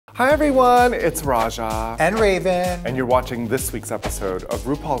Hi everyone, it's Raja. And Raven. And you're watching this week's episode of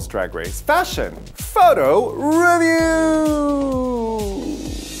RuPaul's Drag Race Fashion Photo Review.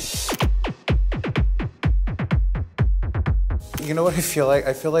 You know what I feel like?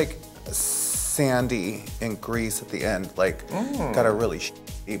 I feel like Sandy in Grease at the end, like, got a really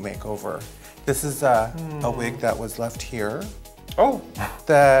shitty makeover. This is a wig that was left here. Oh.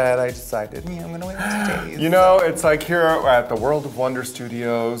 That I decided, I'm gonna wear today. You know, it's like here at the World of Wonder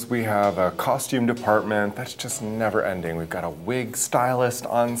Studios, we have a costume department that's just never ending. We've got a wig stylist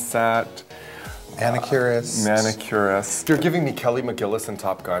on set. Manicurist. Manicurist. You're giving me Kelly McGillis in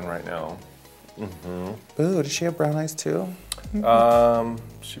Top Gun right now. Ooh, does she have brown eyes too? She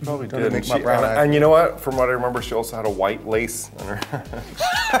probably Don't did. make my brown eyes. And you know what? From what I remember, she also had a white lace in her.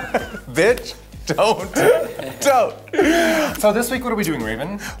 Bitch, don't. So this week, what are we doing,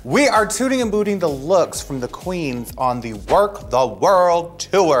 Raven? We are tooting and booting the looks from the queens on the WERQ the World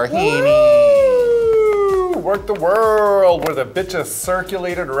Tour, Heaney. WERQ the World, where the bitches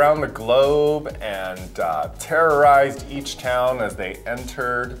circulated around the globe and terrorized each town as they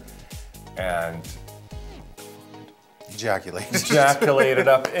entered and ejaculated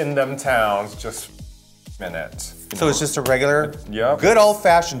up in them towns just minutes. So it's just a regular, Yep. good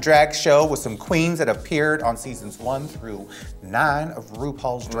old-fashioned drag show with some queens that appeared on seasons 1 through 9 of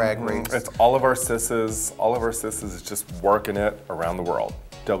RuPaul's Drag Race. It's all of our sisses. All of our sisses is just working it around the world.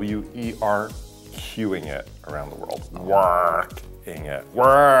 WERQing it around the world. Working it.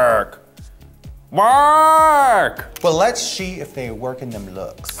 Work. Work! Well, let's see if they work in them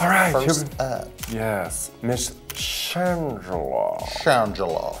looks. All right, First up. Yes, Miss Shangela.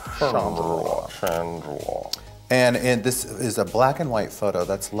 Shangela. And this is a black and white photo.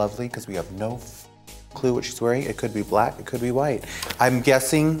 That's lovely because we have no clue what she's wearing. It could be black, it could be white. I'm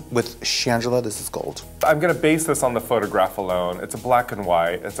guessing with Shangela, this is gold. I'm gonna base this on the photograph alone. It's a black and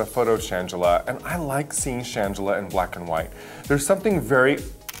white, it's a photo of Shangela, and I like seeing Shangela in black and white. There's something very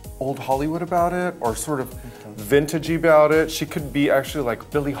old Hollywood about it, or sort of vintagey about it. She could be actually like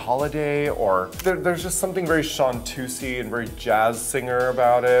Billie Holiday, or there's just something very chanteusy and very jazz singer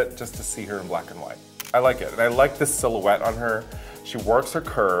about it, just to see her in black and white. I like it, and I like this silhouette on her. She works her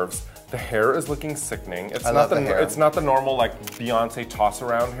curves. The hair is looking sickening. It's not the hair. It's not the normal like Beyonce toss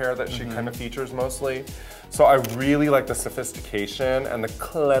around hair that she kind of features mostly. So I really like the sophistication and the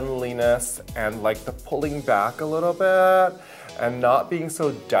cleanliness and like the pulling back a little bit and not being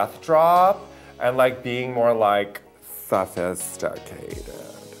so death drop and like being more like sophisticated.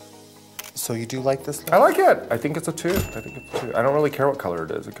 So you do like this look? I like it. I think it's a 2. I think it's a 2. I don't really care what color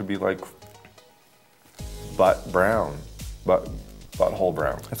it is. It could be like butt brown, butthole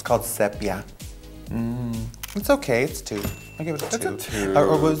brown. It's called sepia. It's okay, it's 2. I give it a 2. It's a 2.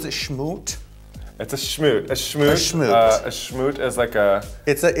 Or was it schmoot? It's a schmoot. A schmoot. A schmoot. A schmoot is like a.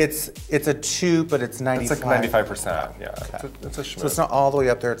 It's a 2, but it's 95. It's like 95%. Yeah. Okay. It's a schmoot. So it's not all the way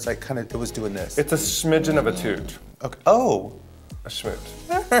up there. It's like kind of. It was doing this. It's a smidgen of a toot. Okay. Oh. A schmoot.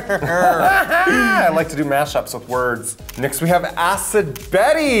 I like to do mashups with words. Next we have Acid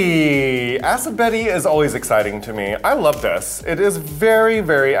Betty. Acid Betty is always exciting to me. I love this. It is very,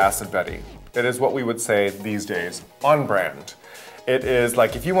 very Acid Betty. It is what we would say these days, on brand. It is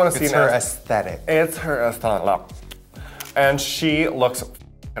like if you want to see it's her aesthetic. It's her aesthetic. And she looks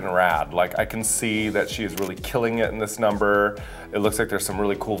f***ing rad. Like I can see that she is really killing it in this number. It looks like there's some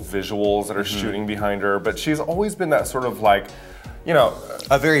really cool visuals that are shooting behind her, but she's always been that sort of like, you know,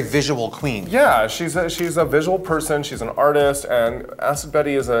 a very visual queen. Yeah, she's a visual person. She's an artist, and Acid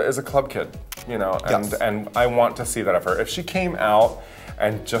Betty is a club kid, you know. And I want to see that of her. If she came out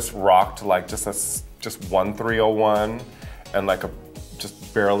and just rocked like just 1301 and like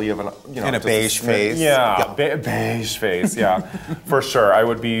just barely of an in a beige face. Yeah, beige face. Yeah, for sure. I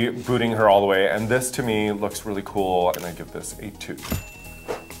would be booting her all the way. And this to me looks really cool, and I give this a 2.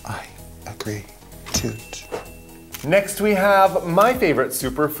 I agree. Toot. Next we have my favorite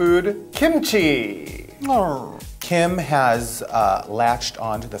superfood, kimchi. Kim has latched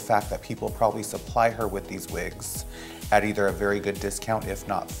on to the fact that people probably supply her with these wigs at either a very good discount, if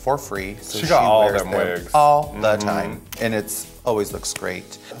not for free. So she got all wears them wigs. All the time, and it's always looks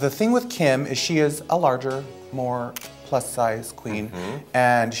great. The thing with Kim is she is a larger, more plus-size queen,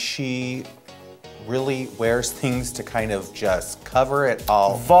 and she really wears things to kind of just cover it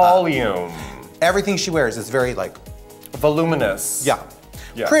all Volume. Everything she wears is very like voluminous. Yeah.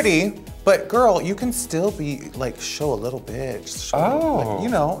 Yes. Pretty, but girl, you can still be like show a little bit. Like, you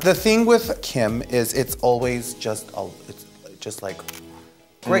know. The thing with Kim is it's always just it's just like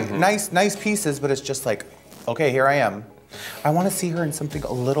great, nice pieces, but it's just like, okay, here I am. I want to see her in something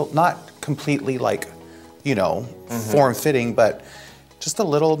a little, not completely like, you know, form-fitting, but just a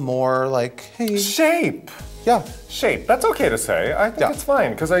little more like, hey. Shape. Yeah. Shape. That's okay to say. I think it's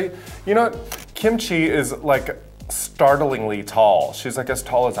fine because you know, Kim Chi is like startlingly tall. She's like as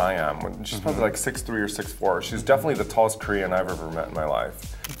tall as I am. She's probably like 6'3" or 6'4". She's definitely the tallest Korean I've ever met in my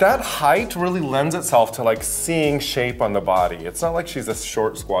life. That height really lends itself to like seeing shape on the body. It's not like she's a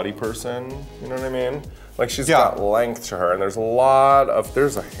short, squatty person. You know what I mean? Like she's got length to her, and there's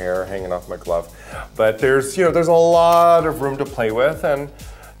a hair hanging off my glove, but there's a lot of room to play with, and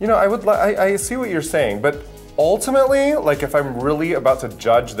you know, I see what you're saying, but ultimately, like if I'm really about to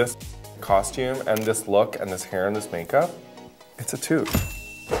judge this costume and this look and this hair and this makeup, it's a TOOT.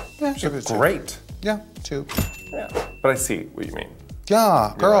 Yeah, it's great. Yeah, TOOT. Yeah, but I see what you mean.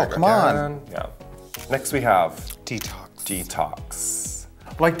 Yeah, girl, come on. Yeah. Next we have Detox. Detox.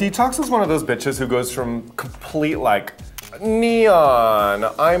 Like Detox is one of those bitches who goes from complete like neon,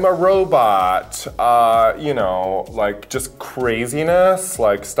 I'm a robot, you know, like just craziness,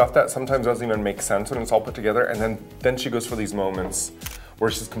 like stuff that sometimes doesn't even make sense when it's all put together, and then she goes for these moments where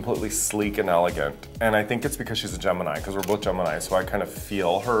she's completely sleek and elegant. And I think it's because she's a Gemini, because we're both Gemini, so I kind of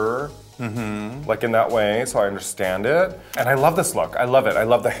feel her like in that way, so I understand it. And I love this look, I love it. I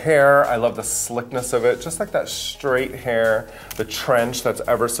love the hair, I love the slickness of it, just like that straight hair, the trench that's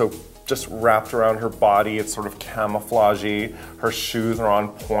ever so just wrapped around her body. It's sort of camouflagey. Her shoes are on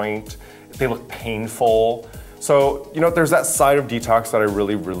point. They look painful. So, you know, there's that side of Detox that I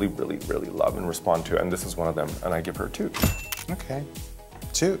really, really, really, really love and respond to, and this is one of them, and I give her a TOOT. Okay.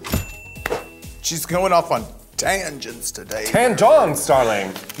 TOOT. She's going off on tangents today. Tangents,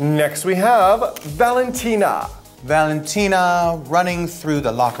 darling. Next we have Valentina. Valentina running through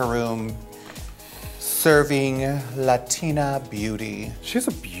the locker room, serving Latina beauty. She's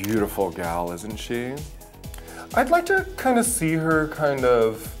a beautiful gal, isn't she? I'd like to kind of see her kind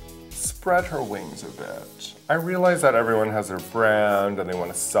of spread her wings a bit. I realize that everyone has their brand and they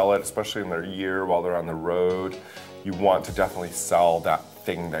want to sell it, especially in their year while they're on the road. You want to definitely sell that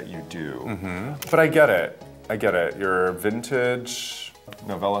thing that you do. But I get it. I get it. You're a vintage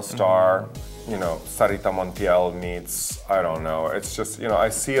novella star. You know, Sarita Montiel meets, I don't know. It's just, you know, I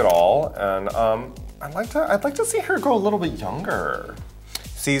see it all, and I'd like to see her go a little bit younger.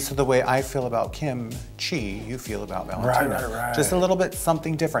 See, so the way I feel about Kim Chi, you feel about Valentina. Right. Just a little bit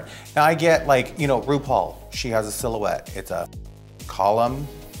something different. Now I get like, you know, RuPaul, she has a silhouette. It's a column,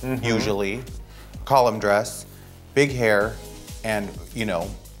 usually, column dress, big hair, and, you know,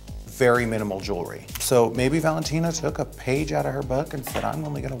 very minimal jewelry. So maybe Valentina took a page out of her book and said, I'm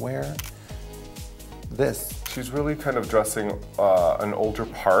only gonna wear this. She's really kind of dressing an older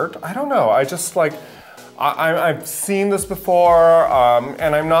part. I don't know, I just like, I've seen this before,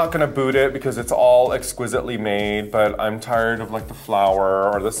 and I'm not gonna boot it because it's all exquisitely made, but I'm tired of like the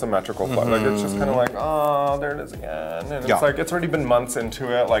flower or the symmetrical flower. Like it's just kind of like, oh, there it is again. And it's like, it's already been months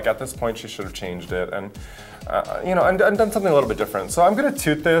into it. Like at this point, she should have changed it and, you know, and done something a little bit different. So I'm gonna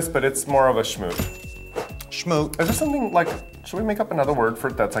TOOT this, but it's more of a schmoot. Schmoot. Is there something like, should we make up another word for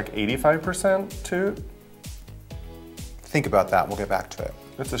it that's like 85% TOOT? Think about that, we'll get back to it.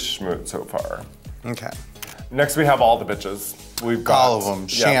 It's a schmoot so far. Okay. Next we have all the bitches. We've got all of them.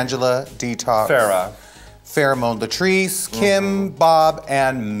 Shangela, Detox, Farrah, Pheromone Latrice, Kim, Bob,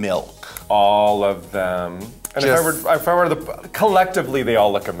 and Milk. All of them. And if I were to, collectively they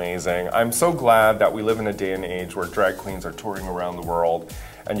all look amazing. I'm so glad that we live in a day and age where drag queens are touring around the world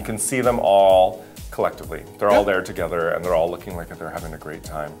and you can see them all collectively. They're all there together and they're all looking like they're having a great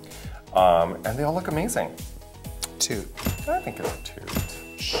time. And they all look amazing. TOOT. I think it's a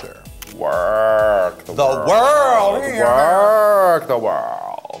TOOT. Sure. Work the world. Work the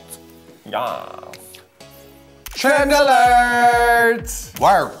world. Yeah. Trend alert!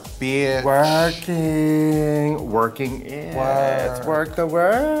 Work, bitch. Working it. Work the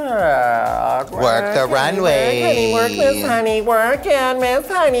world. Work the runway. Work, Miss Honey. Work it, Miss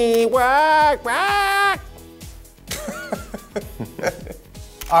Honey. Work.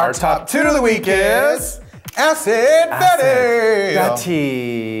 Our top TOOT of the week is Acid Betty.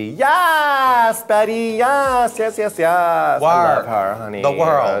 Betty. Yes, Betty. Yes. I love her, honey. The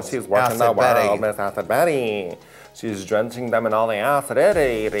world. She's working the world, Miss Acid Betty. She's drenching them in all the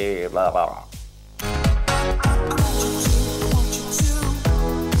acid. Blah, blah, blah.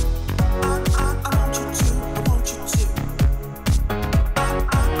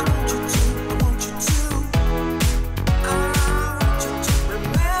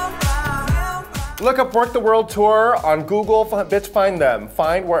 Look up WERQ the World Tour on Google, bitch, find them.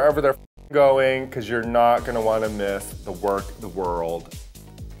 Find wherever they're going, because you're not gonna wanna miss the WERQ the World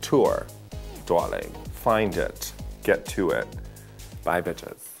Tour, darling. Find it, get to it. Bye,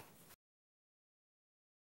 bitches.